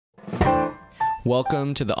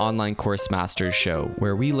Welcome to the Online Course Masters Show,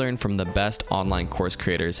 where we learn from the best online course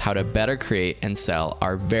creators how to better create and sell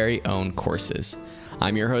our very own courses.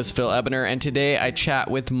 I'm your host, Phil Ebner, and today I chat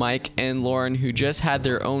with Mike and Lauren, who just had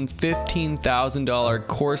their own $15,000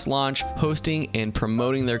 course launch, hosting and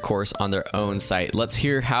promoting their course on their own site. Let's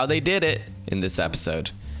hear how they did it in this episode.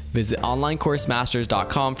 Visit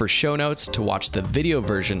onlinecoursemasters.com for show notes, to watch the video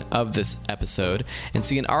version of this episode, and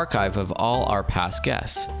see an archive of all our past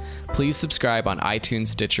guests. Please subscribe on iTunes,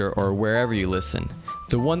 Stitcher, or wherever you listen.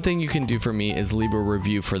 The one thing you can do for me is leave a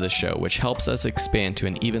review for the show, which helps us expand to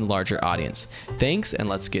an even larger audience. Thanks, and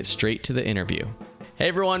let's get straight to the interview. Hey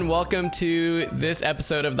everyone, welcome to this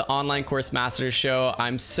episode of the Online Course Masters Show.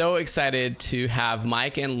 I'm so excited to have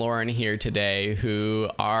Mike and Lauren here today, who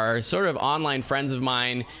are sort of online friends of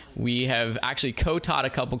mine. We have actually co-taught a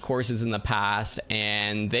couple courses in the past,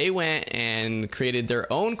 and they went and created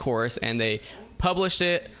their own course, and they published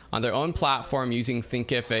it on their own platform using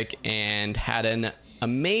Thinkific and had an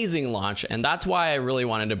amazing launch. And that's why I really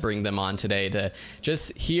wanted to bring them on today, to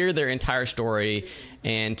just hear their entire story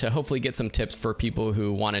and to hopefully get some tips for people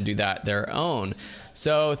who want to do that their own.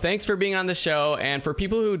 So thanks for being on the show. And for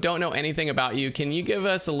people who don't know anything about you, can you give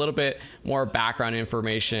us a little bit more background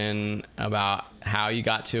information about how you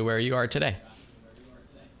got to where you are today?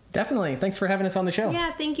 Definitely. Thanks for having us on the show.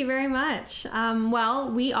 Yeah, thank you very much.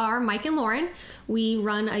 Well, we are Mike and Lauren. We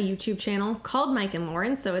run a YouTube channel called Mike and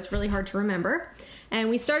Lauren, so it's really hard to remember. And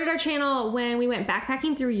we started our channel when we went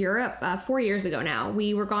backpacking through Europe 4 years ago now.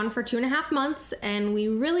 We were gone for 2.5 months, and we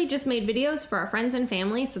really just made videos for our friends and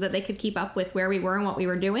family so that they could keep up with where we were and what we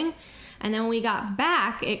were doing. And then when we got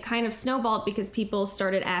back, it kind of snowballed because people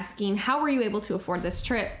started asking, how were you able to afford this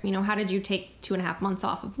trip? You know, how did you take 2.5 months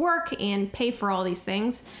off of work and pay for all these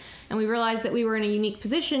things? And we realized that we were in a unique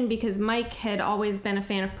position because Mike had always been a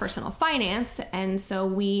fan of personal finance. And so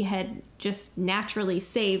we had just naturally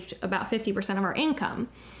saved about 50% of our income.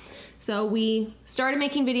 So we started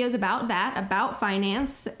making videos about that, about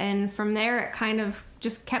finance. And from there, it kind of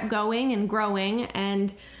just kept going and growing.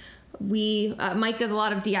 And Mike does a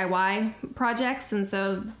lot of DIY projects, and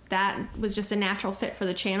so that was just a natural fit for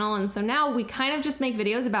the channel. And so now we kind of just make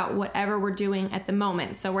videos about whatever we're doing at the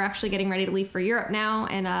moment. So we're actually getting ready to leave for Europe now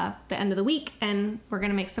and the end of the week, and we're going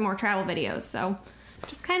to make some more travel videos. So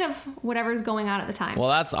just kind of whatever's going on at the time. Well,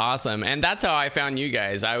 that's awesome. And that's how I found you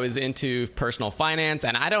guys. I was into personal finance,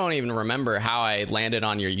 and I don't even remember how I landed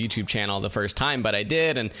on your YouTube channel the first time, but I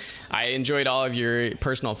did. And I enjoyed all of your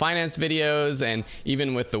personal finance videos, and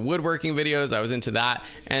even with the woodworking videos, I was into that.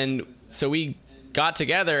 And so we got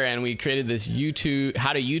together and we created this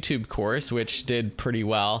how to YouTube course, which did pretty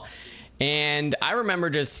well. And I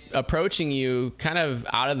remember just approaching you kind of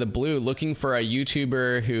out of the blue, looking for a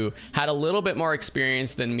YouTuber who had a little bit more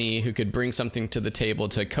experience than me, who could bring something to the table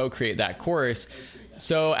to co-create that course.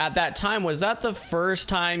 So at that time, was that the first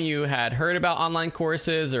time you had heard about online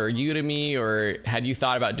courses or Udemy, or had you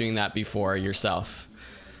thought about doing that before yourself?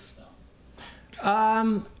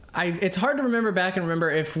 It's hard to remember back and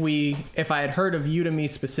remember if I had heard of Udemy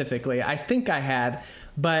specifically. I think I had,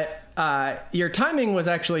 but your timing was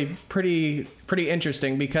actually pretty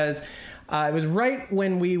interesting because it was right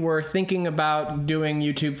when we were thinking about doing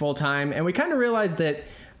YouTube full time, and we kind of realized that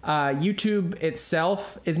YouTube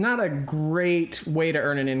itself is not a great way to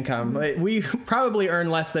earn an income. We probably earn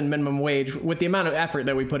less than minimum wage with the amount of effort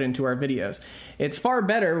that we put into our videos. It's far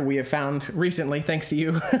better, we have found recently, thanks to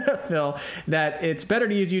you, Phil, that it's better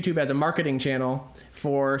to use YouTube as a marketing channel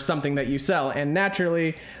for something that you sell. And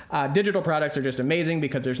naturally, digital products are just amazing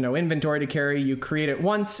because there's no inventory to carry. You create it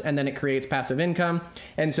once and then it creates passive income.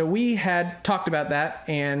 And so we had talked about that,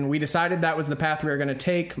 and we decided that was the path we were going to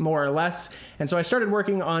take, more or less. And so I started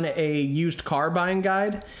working on a used car buying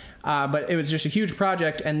guide, but it was just a huge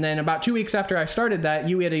project. And then about 2 weeks after I started that,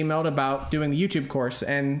 you had emailed about doing the YouTube course,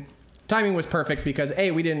 and timing was perfect because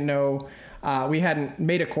we didn't know, we hadn't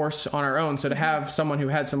made a course on our own. So to have someone who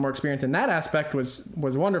had some more experience in that aspect was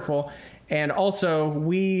wonderful. And also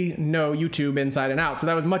we know YouTube inside and out. So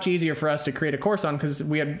that was much easier for us to create a course on because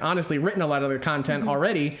we had honestly written a lot of the content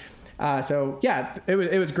already. So yeah, it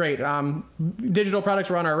was great. Digital products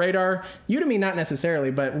were on our radar. Udemy, not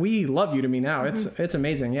necessarily, but we love Udemy now. It's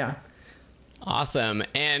amazing. Yeah. Awesome.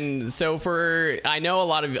 And so I know a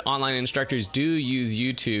lot of online instructors do use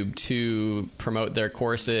YouTube to promote their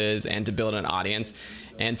courses and to build an audience.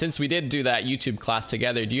 And since we did do that YouTube class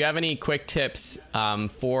together, do you have any quick tips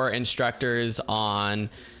for instructors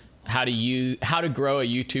on how to grow a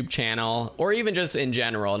YouTube channel, or even just in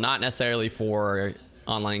general, not necessarily for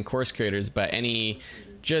online course creators, but any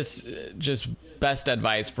just best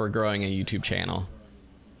advice for growing a YouTube channel?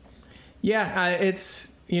 Yeah,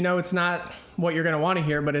 it's not what you're going to want to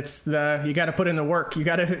hear, but it's you got to put in the work. You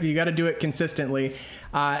got to do it consistently.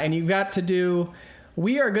 And you've got to do,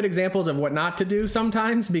 we are good examples of what not to do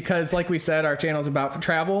sometimes, because like we said, our channel is about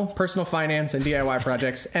travel, personal finance, and DIY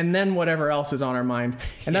projects, and then whatever else is on our mind.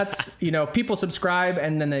 And that's, people subscribe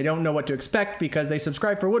and then they don't know what to expect because they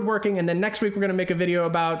subscribe for woodworking. And then next week we're going to make a video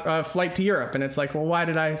about a flight to Europe. And it's like, well, why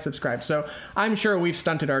did I subscribe? So I'm sure we've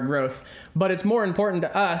stunted our growth, but it's more important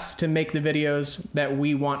to us to make the videos that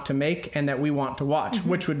we want to make and that we want to watch,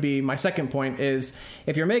 which would be my second point is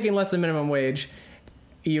if you're making less than minimum wage,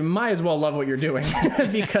 you might as well love what you're doing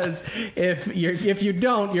because if you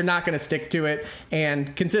don't, you're not going to stick to it,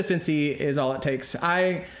 and consistency is all it takes.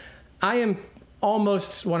 I am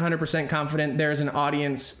almost 100% confident there's an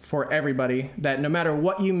audience for everybody, that no matter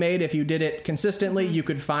what you made, if you did it consistently, you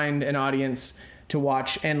could find an audience to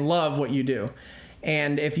watch and love what you do.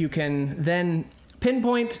 And if you can then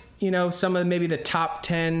pinpoint, some of maybe the top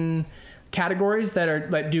 10 categories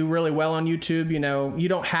that do really well on YouTube, you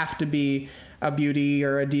don't have to be a beauty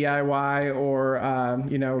or a DIY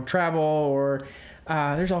or, travel or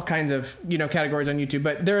there's all kinds of, categories on YouTube,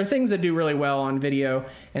 but there are things that do really well on video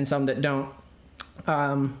and some that don't.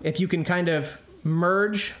 If you can kind of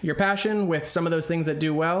merge your passion with some of those things that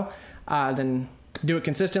do well, then do it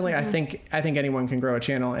consistently. I think anyone can grow a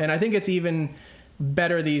channel. And I think it's even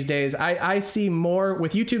better these days. I see more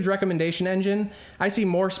with YouTube's recommendation engine. I see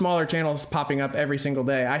more smaller channels popping up every single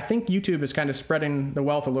day. I think YouTube is kind of spreading the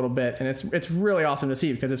wealth a little bit, and it's really awesome to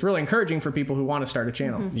see because it's really encouraging for people who want to start a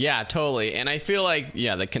channel. Yeah, totally. And I feel like,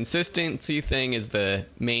 the consistency thing is the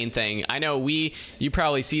main thing. I know you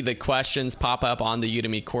probably see the questions pop up on the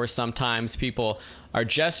Udemy course sometimes. People are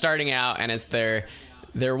just starting out and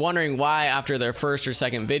they're wondering why after their first or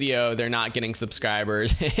second video they're not getting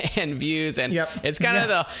subscribers and views, and it's kind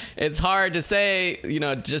of it's hard to say,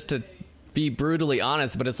 just to be brutally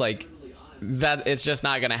honest, but it's like that it's just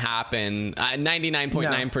not going to happen.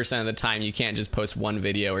 99.9% of the time you can't just post one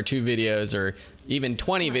video or two videos or even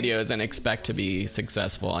 20 videos and expect to be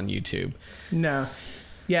successful on YouTube. No.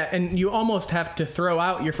 Yeah, and you almost have to throw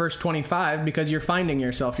out your first 25 because you're finding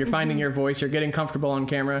yourself. You're finding your voice. You're getting comfortable on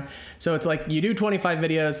camera. So it's like you do 25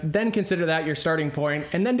 videos, then consider that your starting point,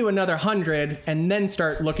 and then do another 100, and then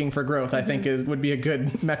start looking for growth, I think would be a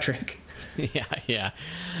good metric. Yeah.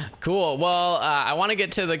 Cool. Well, I want to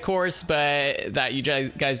get to the course that you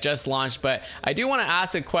guys just launched, but I do want to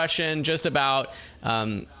ask a question just about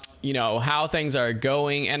how things are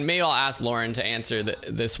going, and maybe I'll ask Lauren to answer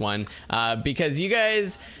this one because you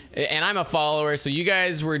guys, and I'm a follower, so you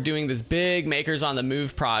guys were doing this big Makers on the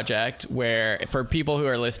Move project where, for people who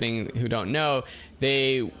are listening who don't know,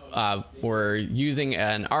 they were using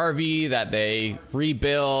an RV that they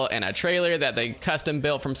rebuilt and a trailer that they custom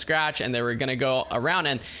built from scratch, and they were going to go around,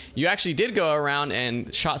 and you actually did go around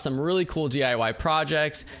and shot some really cool DIY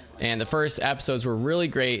projects. And the first episodes were really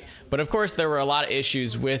great. But of course, there were a lot of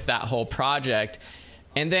issues with that whole project.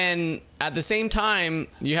 And then at the same time,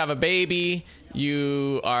 you have a baby,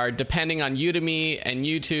 you are depending on Udemy and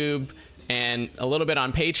YouTube and a little bit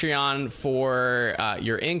on Patreon for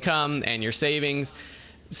your income and your savings.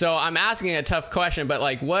 So I'm asking a tough question, but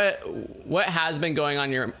like what has been going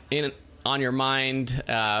on your mind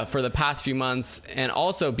for the past few months, and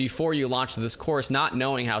also before you launched this course, not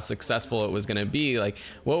knowing how successful it was going to be? Like,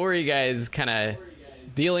 what were you guys kind of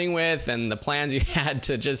dealing with, and the plans you had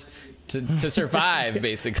to survive,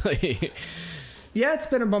 basically? Yeah, it's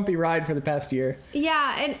been a bumpy ride for the past year.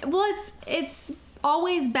 Yeah, and well, it's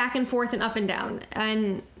always back and forth and up and down,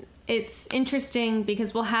 and it's interesting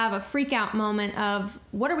because we'll have a freak out moment of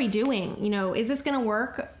what are we doing? Is this going to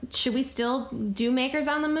work? Should we still do Makers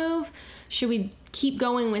on the Move? Should we keep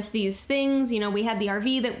going with these things? We had the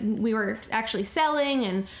RV that we were actually selling,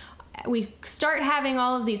 and we start having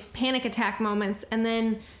all of these panic attack moments. And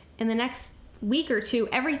then in the next week or two,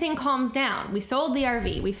 everything calms down. We sold the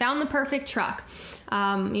RV. We found the perfect truck.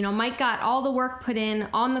 Mike got all the work put in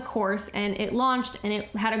on the course, and it launched, and it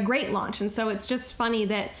had a great launch. And so it's just funny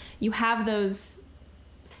that you have those,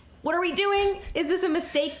 what are we doing? Is this a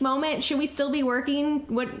mistake moment? Should we still be working?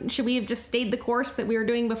 Should we have just stayed the course that we were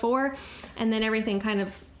doing before? And then everything kind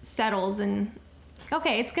of settles, and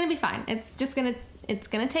okay, it's going to be fine. It's going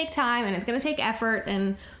to take time, and it's going to take effort,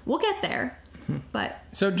 and we'll get there. But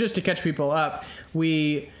so just to catch people up,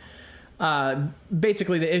 we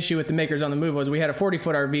basically the issue with the Makers on the Move was we had a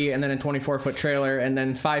 40-foot RV and then a 24-foot trailer and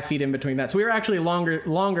then 5 feet in between that. So we were actually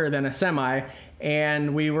longer than a semi,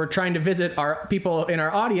 and we were trying to visit our people in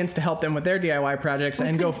our audience to help them with their DIY projects,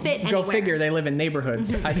 and go figure, they live in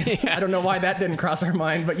neighborhoods. I don't know why that didn't cross our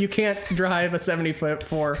mind, but you can't drive a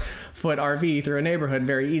 74-foot RV through a neighborhood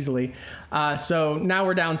very easily. So now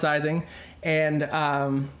we're downsizing, and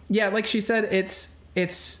like she said,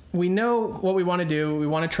 it's we know what we want to do. We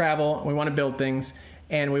want to travel, we want to build things,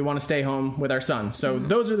 and we want to stay home with our son. So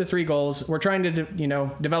those are the three goals. We're trying to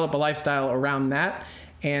develop a lifestyle around that.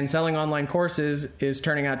 And selling online courses is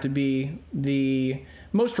turning out to be the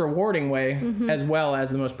most rewarding way, as well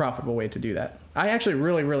as the most profitable way to do that. I actually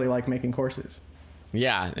really, really like making courses.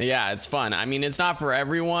 Yeah, it's fun. I mean, it's not for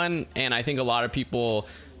everyone, and I think a lot of people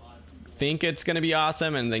think it's going to be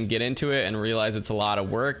awesome and then get into it and realize it's a lot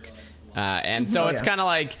of work. So it's kind of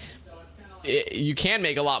like, you can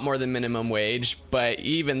make a lot more than minimum wage, but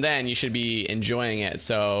even then you should be enjoying it.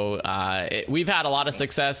 So we've had a lot of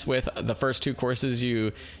success with the first two courses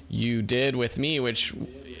you did with me, which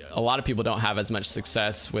a lot of people don't have as much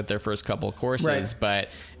success with their first couple of courses, right. But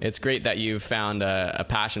it's great that you've found a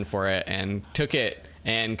passion for it and took it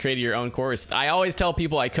and created your own course. I always tell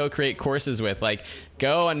people I co-create courses with, like,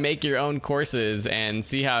 go and make your own courses and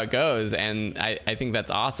see how it goes. And I think that's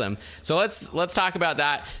awesome. So let's talk about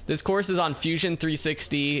that. This course is on Fusion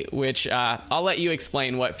 360, which I'll let you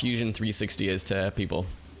explain what Fusion 360 is to people.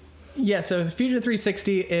 Yeah, so Fusion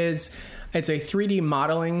 360 it's a 3D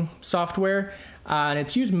modeling software. And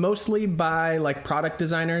it's used mostly by like product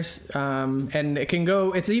designers, and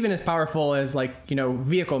it's even as powerful as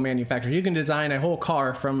vehicle manufacturers. You can design a whole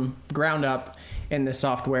car from ground up in this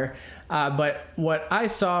software. But what I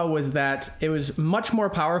saw was that it was much more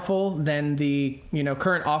powerful than the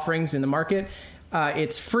current offerings in the market.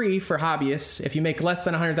 It's free for hobbyists. If you make less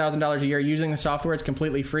than $100,000 a year using the software, it's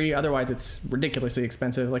completely free. Otherwise, it's ridiculously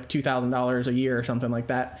expensive, like $2,000 a year or something like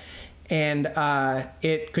that. And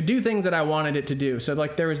it could do things that I wanted it to do. So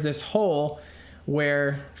there was this hole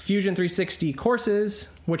where Fusion 360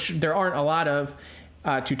 courses, which there aren't a lot of,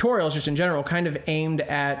 tutorials just in general, kind of aimed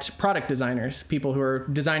at product designers, people who are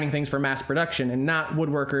designing things for mass production, and not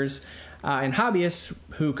woodworkers and hobbyists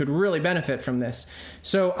who could really benefit from this.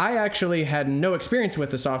 So I actually had no experience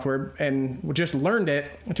with the software and just learned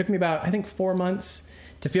it. It took me about, I think, 4 months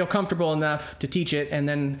to feel comfortable enough to teach it. And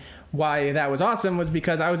then why that was awesome was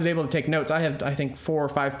because I was able to take notes. I have, I think, 4 or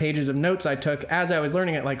 5 pages of notes I took as I was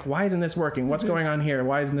learning it. Like, why isn't this working? What's going on here?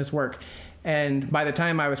 Why isn't this work? And by the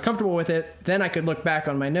time I was comfortable with it, then I could look back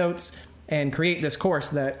on my notes and create this course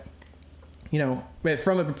that,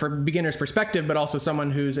 from a beginner's perspective, but also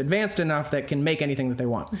someone who's advanced enough that can make anything that they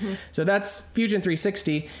want. So that's Fusion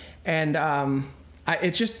 360. And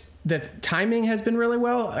it's just, the timing has been really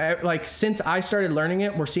well. Since I started learning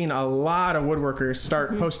it, we're seeing a lot of woodworkers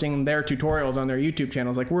start posting their tutorials on their YouTube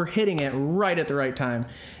channels. Like, we're hitting it right at the right time.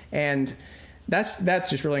 And that's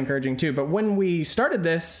just really encouraging too. But when we started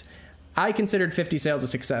this, I considered 50 sales a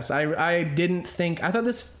success. I thought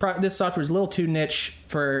this software was a little too niche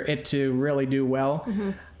for it to really do well.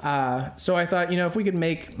 So I thought, if we could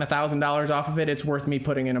make $1,000 off of it, it's worth me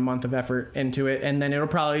putting in a month of effort into it. And then it'll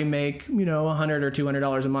probably make, $100 or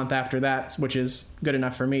 $200 a month after that, which is good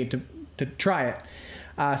enough for me to try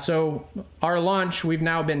it. So our launch, we've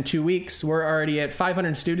now been 2 weeks. We're already at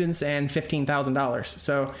 500 students and $15,000.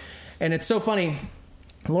 So, and it's so funny.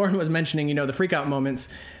 Lauren was mentioning, the freak out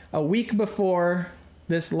moments. A week before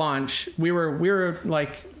this launch, we were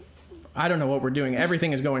like, I don't know what we're doing.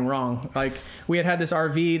 Everything is going wrong. Like, we had this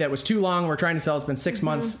RV that was too long. We're trying to sell. It's been 6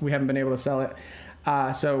 months. We haven't been able to sell it.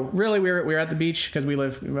 So really, we were at the beach because we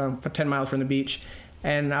live 10 miles from the beach.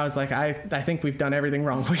 And I was like, I think we've done everything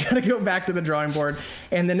wrong. We got to go back to the drawing board.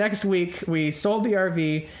 And the next week, we sold the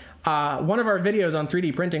RV. One of our videos on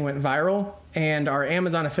 3D printing went viral, and our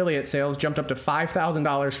Amazon affiliate sales jumped up to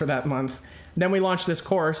 $5,000 for that month. Then we launched this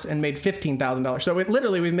course and made $15,000. So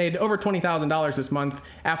we've made over $20,000 this month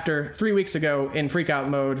after 3 weeks ago in freakout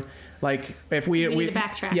mode. Like, if we need to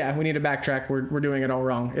backtrack. Yeah, we need to backtrack. We're doing it all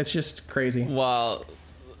wrong. It's just crazy. Well,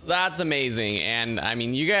 that's amazing. And I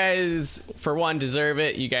mean, you guys, for one, deserve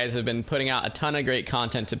it. You guys have been putting out a ton of great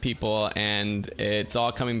content to people, and it's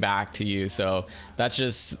all coming back to you. So that's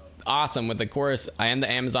just awesome with the course and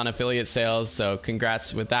the Amazon affiliate sales. So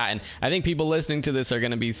congrats with that. And I think people listening to this are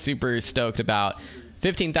going to be super stoked about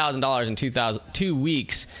 $15,000 in 2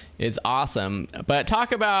 weeks is awesome. But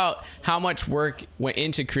talk about how much work went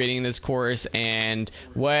into creating this course and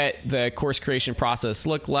what the course creation process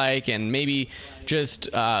looked like, and maybe just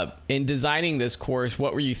in designing this course,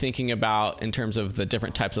 what were you thinking about in terms of the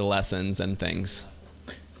different types of lessons and things?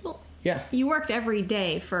 Well, yeah. You worked every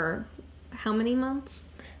day for how many months?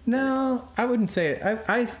 No, I wouldn't say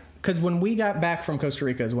it. because when we got back from Costa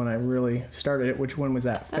Rica is when I really started it. Which one was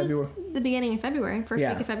that? That February? Was the beginning of February. First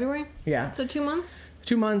week of February? Yeah. So 2 months?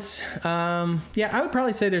 2 months. Yeah, I would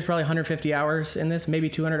probably say there's probably 150 hours in this, maybe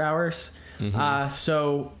 200 hours.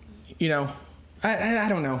 So, you know, I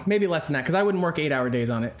don't know, maybe less than that, because I wouldn't work 8-hour days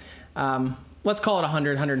on it. Let's call it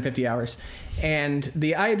 100, 150 hours. And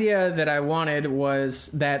the idea that I wanted was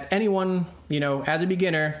that anyone, you know, as a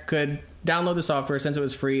beginner could download the software since it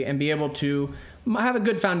was free and be able to have a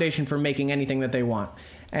good foundation for making anything that they want.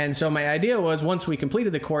 And so my idea was, once we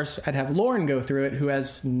completed the course, I'd have Lauren go through it, who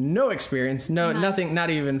has no experience, nothing, not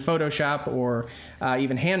even Photoshop or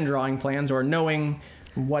even hand drawing plans or knowing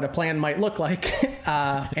what a plan might look like.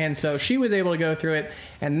 And so she was able to go through it,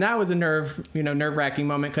 and that was a nerve-wracking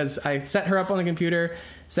moment, because I set her up on the computer,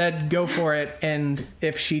 said go for it, and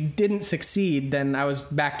if she didn't succeed, then I was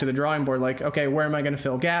back to the drawing board, like, okay, where am I going to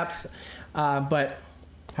fill gaps? But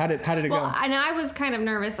how did it go? And I was kind of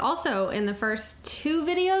nervous also in the first 2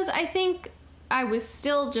 videos. I think I was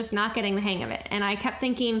still just not getting the hang of it, and I kept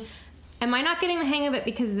thinking, am I not getting the hang of it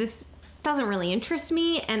because this doesn't really interest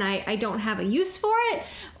me and I don't have a use for it,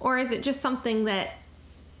 or is it just something that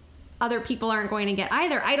other people aren't going to get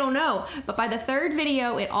either? I don't know. But by the 3rd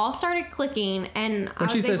video, it all started clicking, and when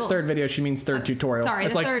she says 3rd video, she means 3rd tutorial. Sorry,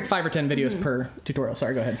 it's like 5 or 10 videos per tutorial.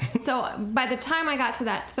 Sorry, go ahead. So by the time I got to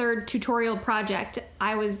that 3rd tutorial project,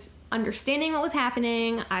 I was understanding what was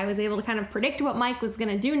happening. I was able to kind of predict what Mike was going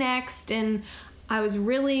to do next, and I was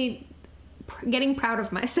really getting proud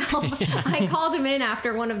of myself. I called him in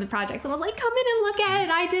after one of the projects and was like, come in and look at it.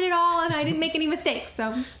 I did it all and I didn't make any mistakes.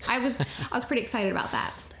 So I was pretty excited about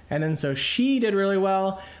that. And then so she did really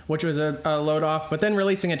well, which was a load off, but then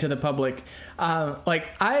releasing it to the public, like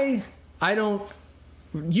I don't,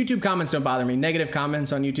 YouTube comments don't bother me. Negative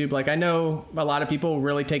comments on YouTube, like I know a lot of people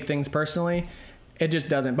really take things personally. It just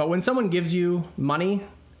doesn't. But when someone gives you money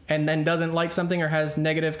and then doesn't like something or has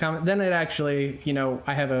negative comment, then it actually, you know,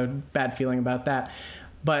 I have a bad feeling about that.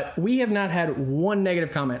 But we have not had one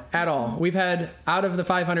negative comment at all. We've had, out of the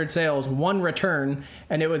 500 sales, 1 return,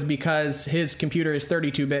 and it was because his computer is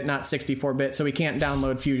 32-bit, not 64-bit, so he can't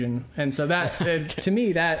download Fusion. And so that, is, to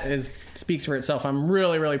me, speaks for itself. I'm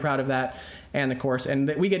really, really proud of that and the course.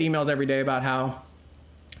 And we get emails every day about how,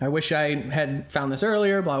 I wish I had found this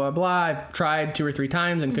earlier, blah, blah, blah. I've tried 2 or 3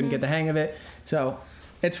 times and couldn't get the hang of it. So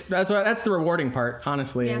that's the rewarding part,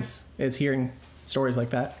 honestly, is hearing stories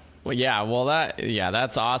like that. Well,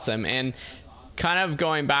 that's awesome. And kind of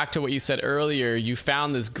going back to what you said earlier, you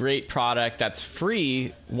found this great product that's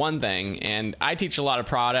free, one thing. And I teach a lot of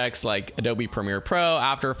products like Adobe Premiere Pro,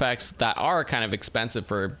 After Effects, that are kind of expensive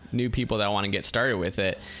for new people that want to get started with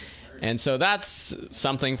it. And so that's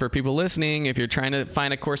something for people listening. If you're trying to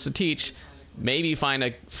find a course to teach, maybe find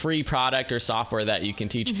a free product or software that you can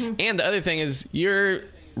teach. And the other thing is, you're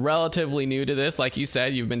relatively new to this. Like you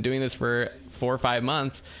said, you've been doing this for 4 or 5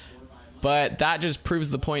 months. But that just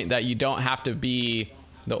proves the point that you don't have to be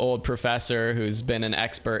the old professor who's been an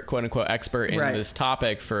expert, quote unquote, expert in this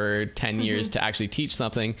topic for 10 years to actually teach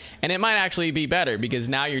something. And it might actually be better because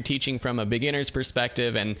now you're teaching from a beginner's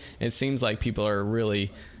perspective, and it seems like people are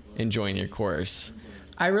really enjoying your course.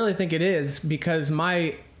 I really think it is, because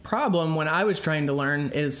my problem when I was trying to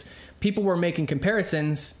learn is people were making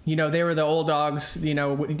comparisons. You know, they were the old dogs, you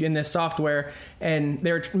know, in this software, and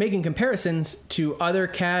they were making comparisons to other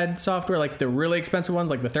CAD software, like the really expensive ones,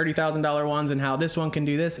 like the $30,000 ones, and how this one can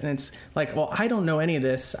do this. And it's like, well, I don't know any of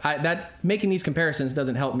this. Making these comparisons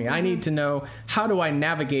doesn't help me. I need to know, how do I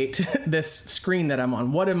navigate this screen that I'm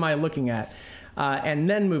on? What am I looking at? And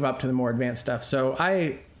then move up to the more advanced stuff. So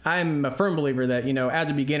I'm a firm believer that, you know, as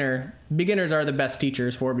a beginner, beginners are the best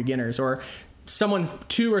teachers for beginners, or someone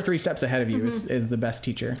 2 or 3 steps ahead of you is the best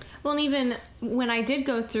teacher. Well, and even when I did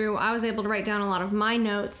go through, I was able to write down a lot of my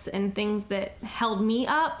notes and things that held me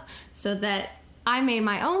up, so that I made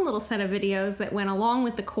my own little set of videos that went along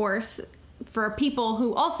with the course for people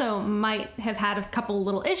who also might have had a couple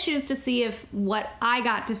little issues, to see if what I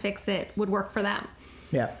got to fix it would work for them.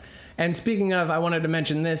 Yeah. And speaking of, I wanted to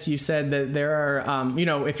mention this. You said that there are, you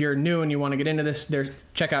know, if you're new and you want to get into this,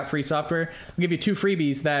 check out free software. I'll give you 2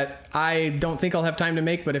 freebies that I don't think I'll have time to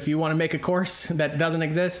make, but if you want to make a course that doesn't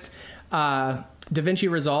exist, DaVinci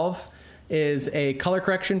Resolve is a color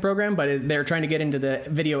correction program, but they're trying to get into the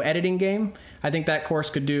video editing game. I think that course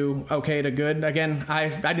could do okay to good. Again, I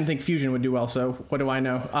didn't think Fusion would do well, so what do I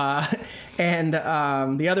know? And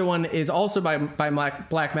the other one is also by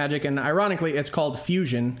Blackmagic, and ironically, it's called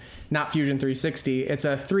Fusion, not Fusion 360. It's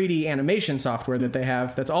a 3D animation software that they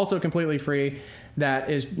have that's also completely free. That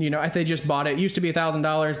is, you know, if they just bought it. It used to be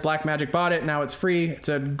 $1,000. Blackmagic bought it. Now it's free. It's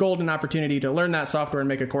a golden opportunity to learn that software and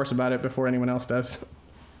make a course about it before anyone else does.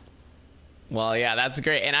 Well, yeah, that's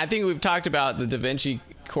great. And I think we've talked about the DaVinci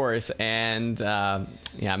course, and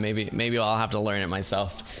yeah, maybe I'll have to learn it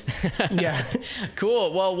myself. Yeah.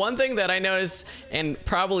 Cool. Well, one thing that I noticed and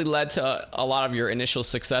probably led to a lot of your initial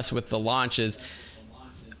success with the launch is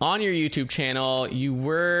on your YouTube channel, you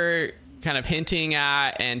were kind of hinting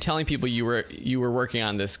at and telling people you were working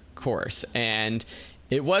on this course, and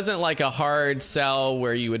it wasn't like a hard sell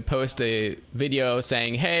where you would post a video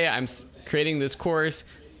saying, hey, I'm creating this course,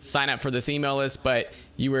 sign up for this email list, but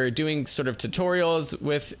you were doing sort of tutorials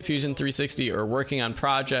with Fusion 360 or working on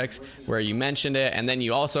projects where you mentioned it, and then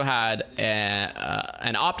you also had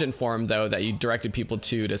an opt-in form though that you directed people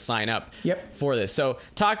to sign up for this. So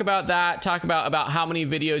talk about that. Talk about how many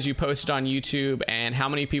videos you posted on YouTube and how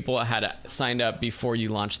many people had signed up before you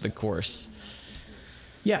launched the course.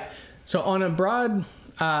 Yeah. So on a broad,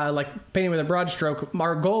 like painting with a broad stroke,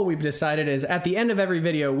 our goal we've decided is at the end of every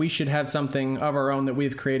video, we should have something of our own that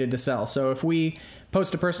we've created to sell. So if we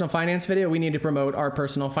post a personal finance video, we need to promote our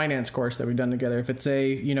personal finance course that we've done together. If it's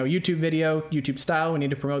a YouTube video, YouTube style, we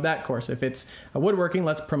need to promote that course. If it's a woodworking,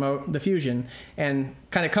 let's promote the Fusion and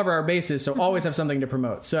kind of cover our bases. So always have something to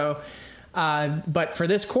promote. So, but for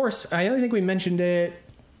this course, I only think we mentioned it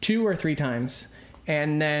 2 or 3 times.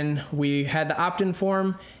 And then we had the opt-in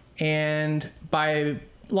form, and by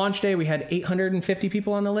launch day, we had 850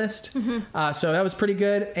 people on the list. So that was pretty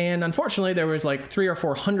good. And unfortunately, there was like 300 or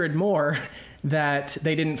 400 more that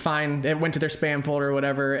they didn't find. It went to their spam folder or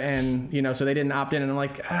whatever. And, so they didn't opt in. And I'm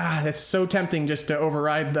like, that's so tempting just to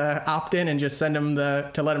override the opt-in and just send them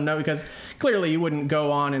to let them know, because clearly you wouldn't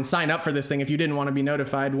go on and sign up for this thing if you didn't want to be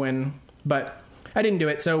notified but I didn't do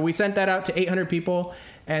it. So we sent that out to 800 people.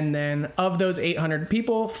 And then of those 800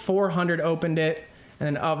 people, 400 opened it.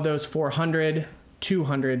 And then of those 400,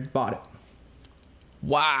 200 bought it.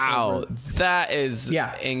 Wow, that is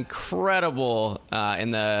incredible.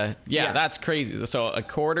 That's crazy. So a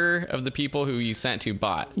quarter of the people who you sent to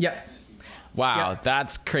bought. Yep. Wow,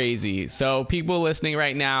 that's crazy. So people listening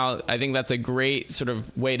right now, I think that's a great sort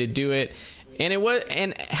of way to do it.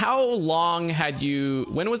 And how long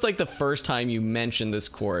when was like the first time you mentioned this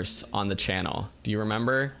course on the channel? Do you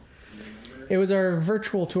remember? It was our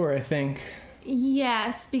virtual tour, I think.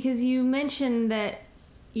 Yes, because you mentioned that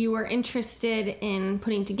you were interested in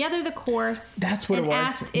putting together the course. That's what it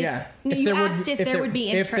was. If there would be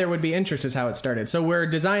interest. If there would be interest is how it started. So we're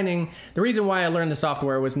designing. The reason why I learned the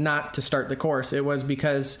software was not to start the course. It was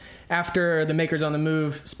because after the Makers on the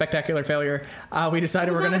Move spectacular failure, we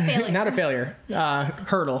decided we're going to not a failure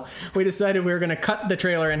hurdle. We decided we were going to cut the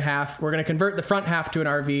trailer in half. We're going to convert the front half to an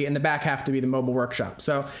RV and the back half to be the mobile workshop.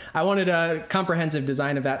 So I wanted a comprehensive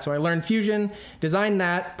design of that. So I learned Fusion, designed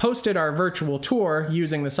that, posted our virtual tour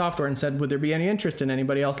using the software, and said, would there be any interest in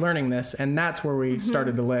anybody else learning this? And that's where we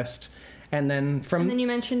started the list. And then you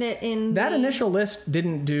mentioned it in that initial list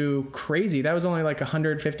didn't do crazy. That was only like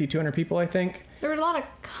 150, 200 people, I think. There were a lot of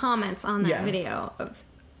comments on that video of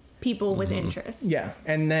people with interest. Yeah.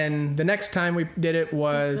 And then the next time we did it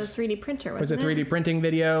was the 3D printer. Was a 3D printing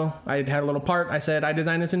video. I had a little part. I said, I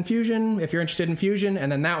designed this in Fusion, if you're interested in Fusion. And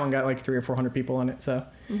then that one got like 300 or 400 people on it. So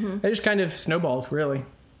it just kind of snowballed, really.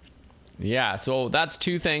 Yeah, so that's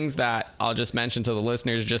 2 things that I'll just mention to the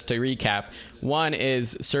listeners just to recap. One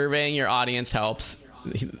is surveying your audience helps.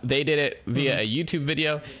 They did it via a YouTube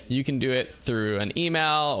video. You can do it through an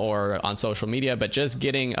email or on social media, but just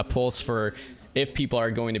getting a pulse for if people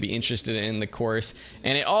are going to be interested in the course.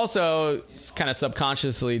 And it also kind of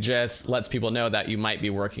subconsciously just lets people know that you might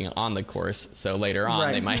be working on the course. So later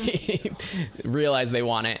on, they might realize they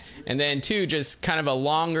want it. And then 2, just kind of a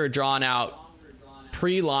longer drawn out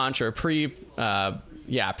pre-launch or pre-launch,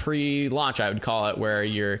 I would call it, where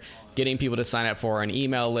you're getting people to sign up for an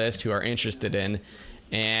email list who are interested in.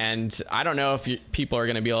 And I don't know if people are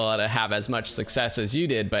going to be able to have as much success as you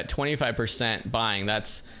did, but 25% buying,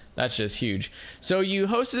 that's just huge. So you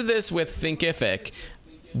hosted this with Thinkific.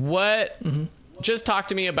 Just talk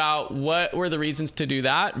to me about what were the reasons to do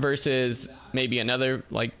that versus maybe another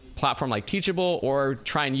like platform like Teachable or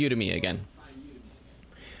trying Udemy again.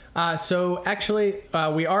 So actually,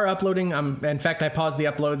 we are uploading. In fact, I paused the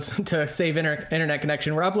uploads to save internet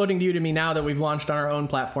connection. We're uploading to Udemy now that we've launched on our own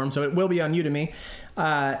platform, so it will be on Udemy.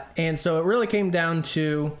 And so it really came down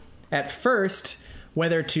to, at first,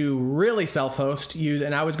 whether to really self-host,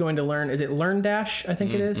 and I was going to learn, is it LearnDash, I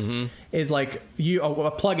think it is? Is like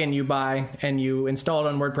a plugin you buy and you install it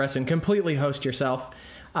on WordPress and completely host yourself.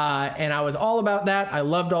 And I was all about that. I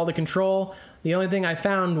loved all the control. The only thing I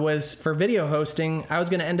found was for video hosting, I was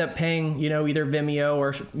going to end up paying, either Vimeo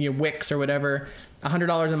or Wix or whatever,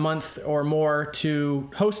 $100 a month or more to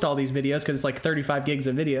host all these videos because it's like 35 gigs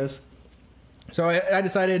of videos. So I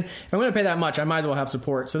decided if I'm going to pay that much, I might as well have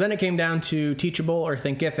support. So then it came down to Teachable or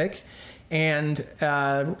Thinkific. And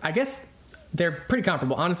I guess they're pretty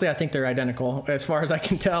comparable. Honestly, I think they're identical as far as I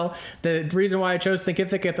can tell. The reason why I chose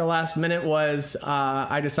Thinkific at the last minute was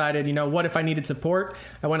I decided, what if I needed support?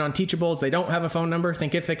 I went on Teachables. They don't have a phone number.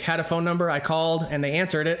 Thinkific had a phone number. I called and they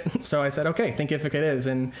answered it. So I said, okay, Thinkific it is.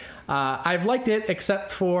 And I've liked it,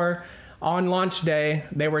 except for on launch day,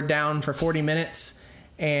 they were down for 40 minutes.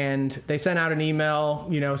 And they sent out an email,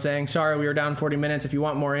 saying, sorry, we were down 40 minutes. If you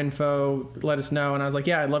want more info, let us know. And I was like,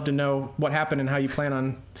 yeah, I'd love to know what happened and how you plan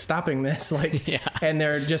on stopping this. And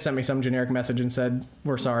they just sent me some generic message and said,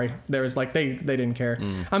 we're sorry. There was they didn't care.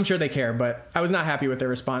 I'm sure they care, but I was not happy with their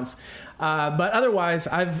response. But otherwise,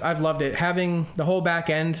 I've loved it. Having the whole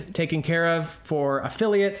back end taken care of for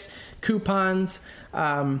affiliates, coupons.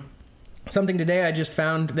 Something today I just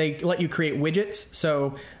found, they let you create widgets.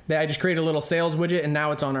 So I just created a little sales widget and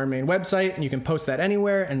now it's on our main website and you can post that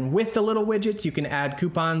anywhere. And with the little widgets, you can add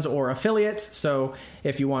coupons or affiliates. So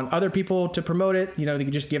if you want other people to promote it, you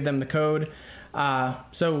can just give them the code.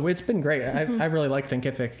 So it's been great. I really like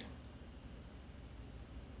Thinkific.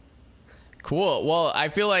 Cool. Well, I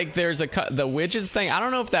feel like there's the widgets thing. I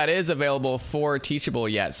don't know if that is available for Teachable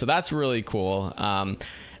yet. So that's really cool.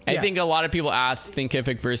 I think a lot of people ask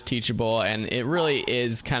Thinkific versus Teachable, and it really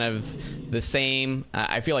is kind of the same.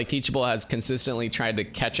 I feel like Teachable has consistently tried to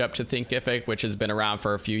catch up to Thinkific, which has been around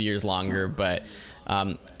for a few years longer. But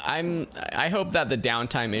I hope that the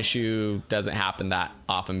downtime issue doesn't happen that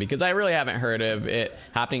often, because I really haven't heard of it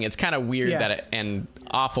happening. It's kind of weird and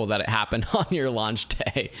awful that it happened on your launch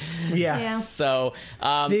day. Yeah. So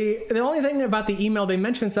the only thing about the email, they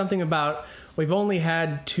mentioned something about, we've only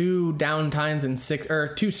had two scheduled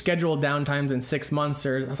downtimes in 6 months.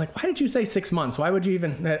 Or I was like, why did you say 6 months? Why would you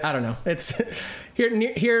even? I don't know. It's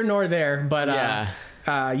here nor there. But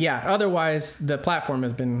otherwise the platform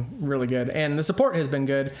has been really good and the support has been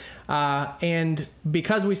good. And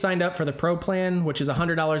because we signed up for the Pro plan, which is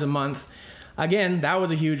 $100 a month, again, that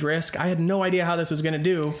was a huge risk. I had no idea how this was going to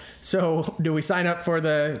do. So do we sign up for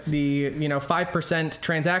the 5%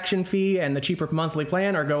 transaction fee and the cheaper monthly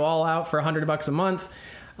plan, or go all out for $100 a month?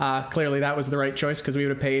 Clearly that was the right choice, because we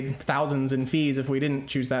would have paid thousands in fees if we didn't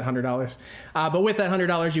choose that $100. But with that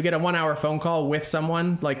 $100, you get a 1-hour phone call with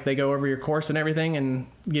someone. They go over your course and everything and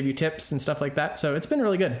give you tips and stuff like that. So it's been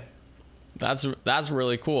really good. That's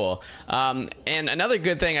really cool. And another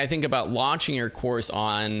good thing I think about launching your course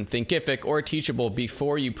on Thinkific or Teachable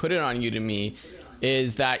before you put it on Udemy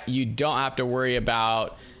is that you don't have to worry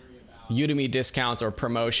about Udemy discounts or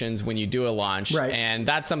promotions when you do a launch. Right. And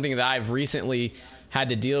that's something that I've recently had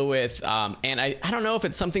to deal with. And I don't know if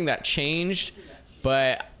it's something that changed,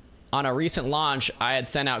 but on a recent launch, I had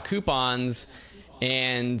sent out coupons.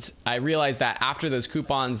 And I realized that after those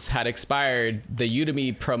coupons had expired, the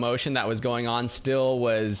Udemy promotion that was going on still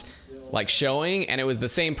was showing, and it was the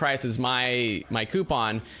same price as my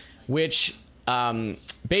coupon, which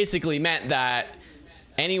basically meant that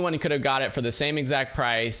anyone could have got it for the same exact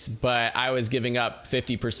price, but I was giving up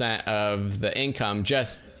 50% of the income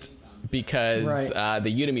just because the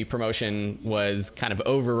Udemy promotion was kind of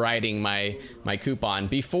overriding my coupon.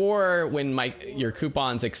 Before, when your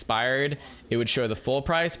coupons expired, it would show the full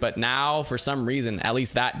price, but now for some reason, at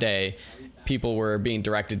least that day, people were being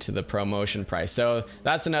directed to the promotion price. So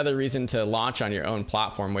that's another reason to launch on your own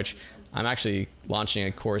platform, which I'm actually launching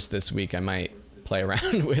a course this week. I might play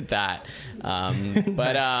around with that.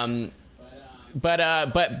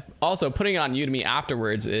 But also putting it on Udemy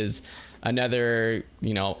afterwards is another,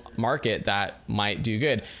 market that might do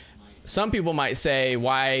good. Some people might say,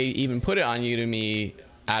 why even put it on Udemy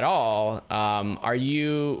at all? Are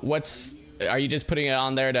you just putting it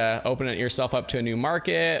on there to open it yourself up to a new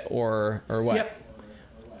market or what? Yep.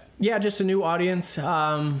 Yeah, just a new audience.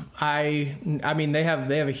 I mean, they have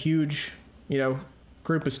a huge,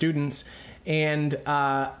 group of students. And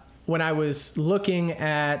when I was looking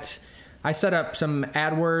at, I set up some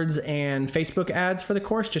AdWords and Facebook ads for the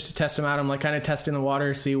course just to test them out. I'm kind of testing the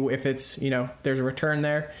water, see if it's, there's a return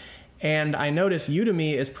there. And I noticed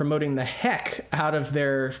Udemy is promoting the heck out of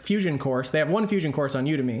their Fusion course. They have one Fusion course on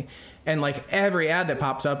Udemy, and every ad that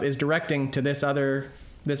pops up is directing to this other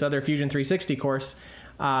Fusion 360 course.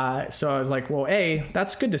 So I was like, well, A,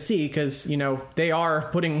 that's good to see, because, they are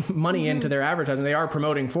putting money into their advertising. They are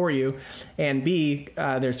promoting for you. And B,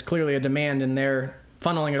 there's clearly a demand, and they're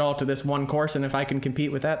funneling it all to this one course. And if I can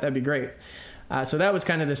compete with that, that'd be great. So that was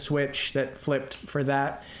kind of the switch that flipped for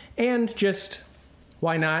that. And just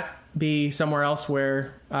why not be somewhere else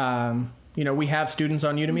where, we have students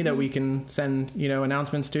on Udemy that we can send,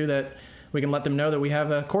 announcements to, that we can let them know that we have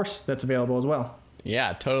a course that's available as well.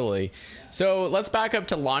 Yeah, totally. So let's back up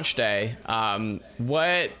to launch day.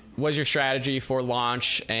 What was your strategy for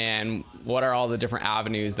launch, and what are all the different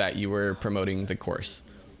avenues that you were promoting the course?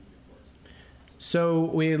 So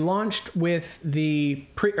we launched with we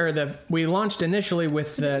launched initially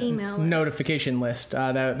with the email list. notification list,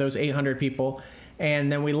 those 800 people.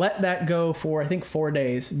 And then we let that go for, I think, 4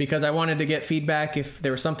 days because I wanted to get feedback if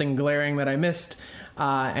there was something glaring that I missed.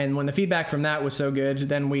 And when the feedback from that was so good,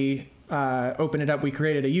 then we opened it up. We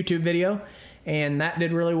created a YouTube video, and that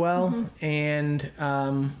did really well. Mm-hmm.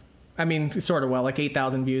 And I mean, sort of well, like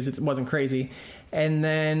 8,000 views. It wasn't crazy. And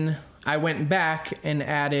then I went back and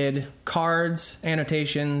added cards,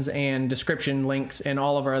 annotations, and description links in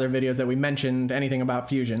all of our other videos that we mentioned anything about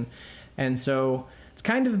Fusion. And so it's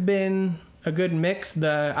kind of been a good mix.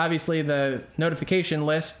 Obviously the notification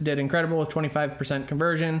list did incredible with 25%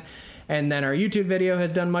 conversion. And then our YouTube video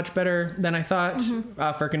has done much better than I thought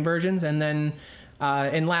for conversions. And then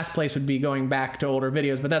in last place would be going back to older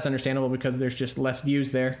videos, but that's understandable because there's just less views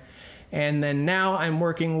there. And then now I'm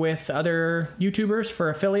working with other YouTubers for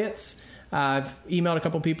affiliates. I've emailed a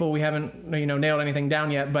couple people. We haven't, nailed anything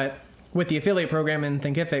down yet, but with the affiliate program in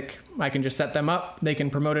Thinkific, I can just set them up. They can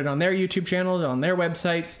promote it on their YouTube channels, on their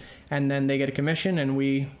websites, and then they get a commission, and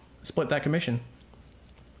we split that commission.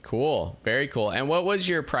 Cool. Very cool. And what was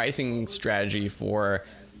your pricing strategy for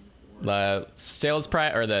the sales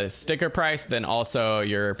price or the sticker price, then also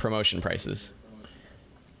your promotion prices?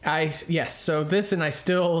 Yes. So this is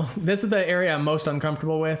the area I'm most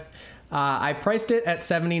uncomfortable with. I priced it at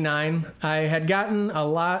 $79. I had gotten a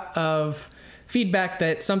lot of feedback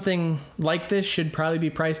that something like this should probably be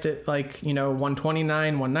priced at $129,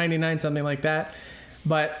 $199, something like that.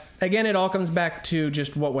 But again, it all comes back to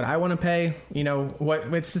just what would I want to pay?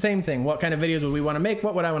 It's the same thing. What kind of videos would we want to make?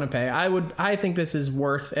 What would I want to pay? I think this is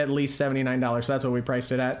worth at least $79. So that's what we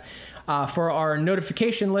priced it at. For our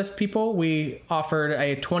notification list people, we offered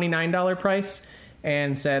a $29 price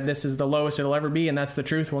and said this is the lowest it'll ever be, and that's the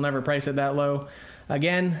truth. We'll never price it that low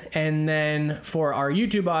again. And then for our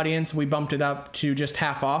YouTube audience, we bumped it up to just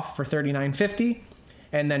half off for $39.50.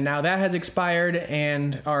 And then now that has expired,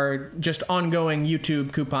 and our just ongoing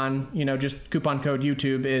YouTube coupon, just coupon code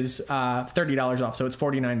YouTube is $30 off. So it's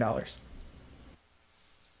 $49.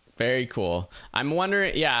 Very cool. I'm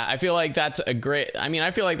wondering, I feel like that's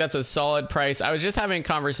a solid price. I was just having a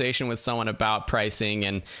conversation with someone about pricing,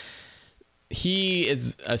 and he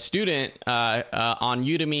is a student on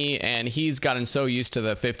Udemy, and he's gotten so used to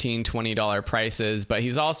the $15, $20 prices, but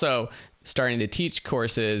he's also starting to teach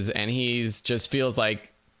courses, and he's just feels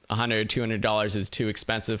like $100, $200 is too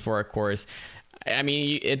expensive for a course. I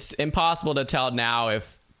mean, it's impossible to tell now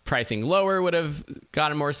if pricing lower would have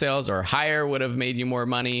gotten more sales or higher would have made you more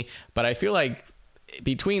money. But I feel like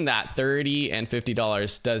between that $30 and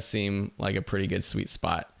 $50 does seem like a pretty good sweet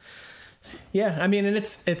spot. Yeah, I mean, and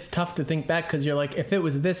it's tough to think back because you're like, if it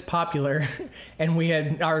was this popular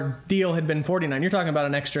and our deal had been $49, you're talking about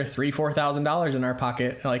an extra $3,000-$4,000 in our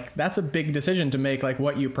pocket. Like, that's a big decision to make, like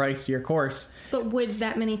what you price your course. But would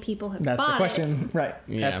that many people have That's bought the question, it? right?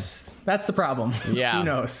 Yeah. That's the problem. Yeah. Who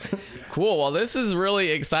knows? Cool. Well, this is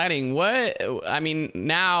really exciting.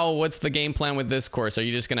 Now what's the game plan with this course? Are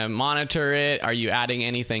you just going to monitor it? Are you adding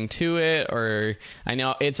anything to it? Or I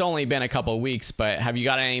know it's only been a couple of weeks, but have you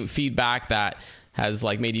got any feedback that has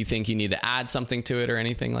made you think you need to add something to it or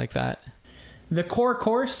anything like that? The core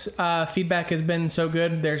course feedback has been so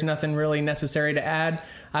good. There's nothing really necessary to add.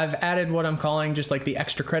 I've added what I'm calling just the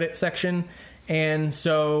extra credit section. And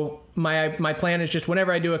so my plan is just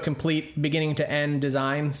whenever I do a complete beginning to end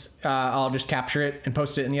designs, I'll just capture it and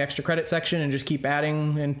post it in the extra credit section and just keep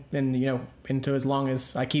adding and into as long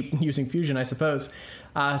as I keep using Fusion, I suppose.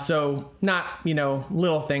 So not,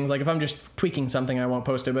 little things. Like if I'm just tweaking something, I won't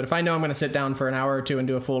post it. But if I know I'm going to sit down for an hour or two and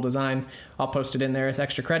do a full design, I'll post it in there as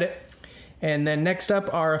extra credit. And then next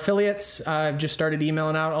up are affiliates. I've just started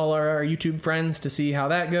emailing out all our YouTube friends to see how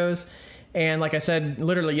that goes. And like I said,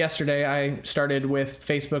 literally yesterday, I started with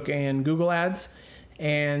Facebook and Google ads.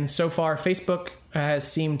 And so far, Facebook has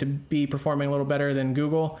seemed to be performing a little better than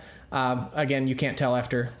Google. Again, you can't tell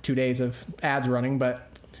after 2 days of ads running, but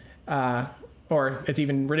or it's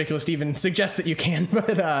even ridiculous to even suggest that you can.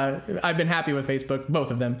 But I've been happy with Facebook,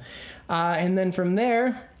 both of them. And then from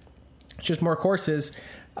there, just more courses.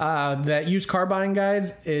 That used car buying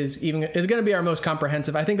guide is going to be our most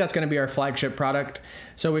comprehensive. I think that's going to be our flagship product.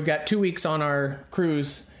 So we've got 2 weeks on our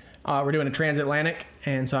cruise. We're doing a transatlantic,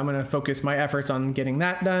 and so I'm going to focus my efforts on getting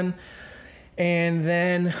that done. And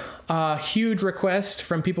then a huge request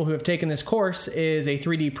from people who have taken this course is a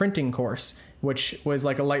 3D printing course, which was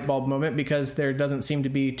like a light bulb moment because there doesn't seem to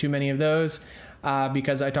be too many of those.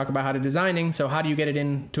 because I talk about how to designing. So how do you get it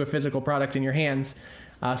into a physical product in your hands?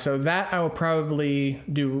 So that I will probably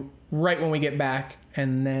do right when we get back.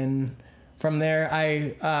 And then from there,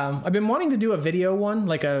 I've been wanting to do a video one,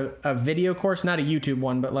 like a video course, not a YouTube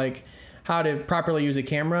one, but like how to properly use a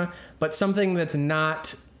camera, but something that's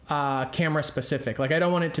not camera specific. Like I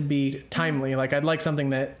don't want it to be timely. Like I'd like something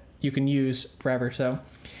that you can use forever. So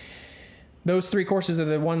those 3 courses are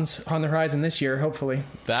the ones on the horizon this year, hopefully.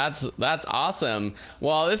 That's awesome.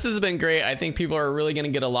 Well, this has been great. I think people are really going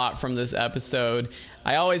to get a lot from this episode.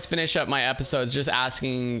 I always finish up my episodes just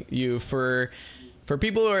asking you for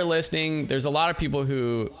people who are listening. There's a lot of people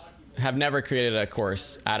who have never created a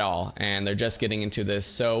course at all, and they're just getting into this.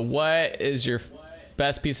 So what is your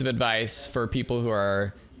best piece of advice for people who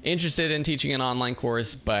are interested in teaching an online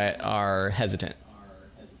course but are hesitant?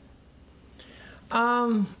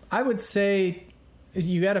 I would say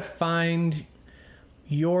you got to find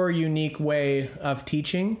your unique way of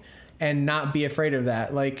teaching and not be afraid of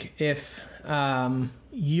that. Like if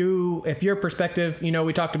your perspective,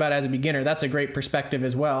 we talked about as a beginner, that's a great perspective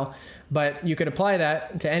as well, but you could apply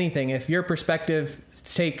that to anything. If your perspective,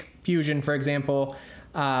 take Fusion, for example,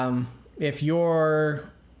 if you're,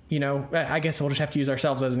 I guess we'll just have to use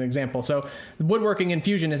ourselves as an example. So woodworking in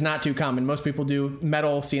Fusion is not too common. Most people do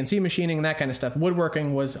metal, CNC machining, and that kind of stuff.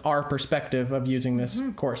 Woodworking was our perspective of using this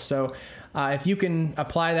course. So if you can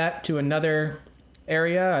apply that to another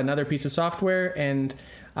area, another piece of software, and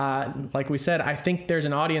like we said, I think there's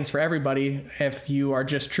an audience for everybody if you are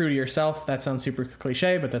just true to yourself. That sounds super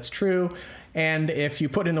cliche, but that's true. And if you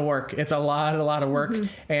put in the work, it's a lot of work.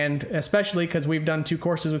 And especially because we've done 2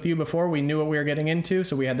 courses with you before, we knew what we were getting into,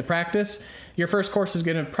 so we had the practice. Your first course is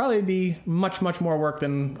going to probably be much more work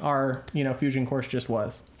than our Fusion course just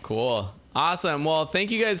was. Cool. Awesome. Well,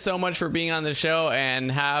 thank you guys so much for being on the show,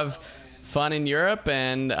 and have fun in Europe.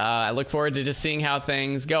 And I look forward to just seeing how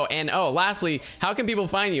things go. And lastly, how can people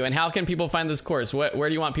find you, and how can people find this course? Where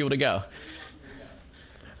do you want people to go?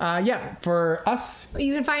 For us,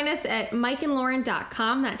 you can find us at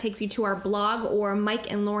mikeandlauren.com. That takes you to our blog, or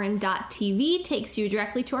mikeandlauren.tv takes you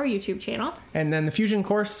directly to our YouTube channel. And then the Fusion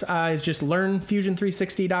course is just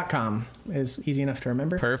learnfusion360.com. Is easy enough to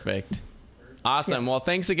remember. Perfect. Awesome. Well,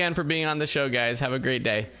 thanks again for being on the show, guys. Have a great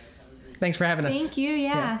day. Thanks for having us. Thank you.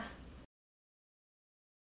 Yeah.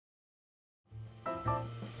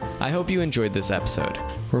 I hope you enjoyed this episode.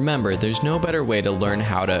 Remember, there's no better way to learn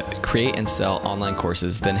how to create and sell online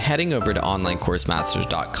courses than heading over to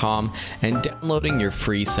onlinecoursemasters.com and downloading your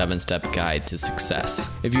free 7-step guide to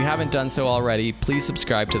success. If you haven't done so already, please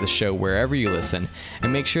subscribe to the show wherever you listen,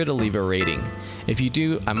 and make sure to leave a rating. If you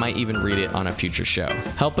do, I might even read it on a future show.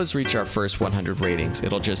 Help us reach our first 100 ratings.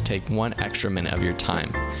 It'll just take 1 extra minute of your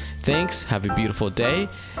time. Thanks, have a beautiful day,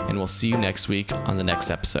 and we'll see you next week on the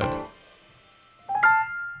next episode.